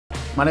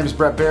My name is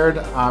Brett Baird.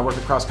 I work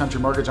at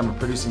CrossCountry Mortgage. I'm a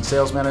producing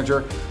sales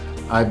manager.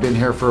 I've been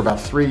here for about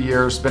 3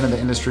 years, been in the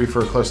industry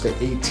for close to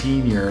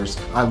 18 years.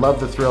 I love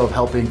the thrill of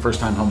helping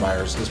first-time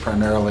homebuyers. It's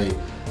primarily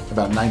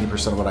about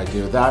 90% of what I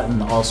do. That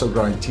and also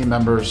growing team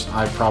members.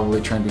 I've probably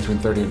trained between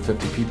 30 and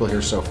 50 people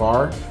here so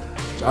far.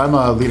 So I'm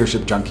a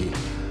leadership junkie.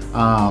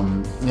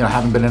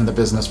 Having been in the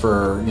business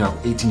for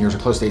 18 years or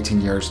close to 18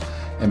 years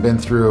and been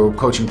through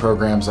coaching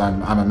programs.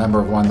 I'm a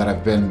member of one that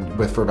I've been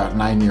with for about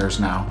 9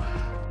 years now.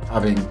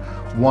 Having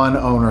one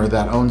owner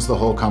that owns the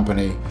whole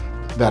company,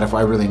 that if I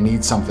really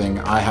need something,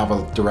 I have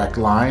a direct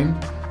line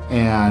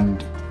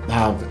and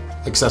have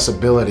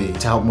accessibility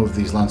to help move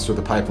these loans through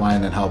the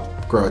pipeline and help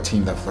grow a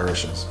team that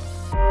flourishes.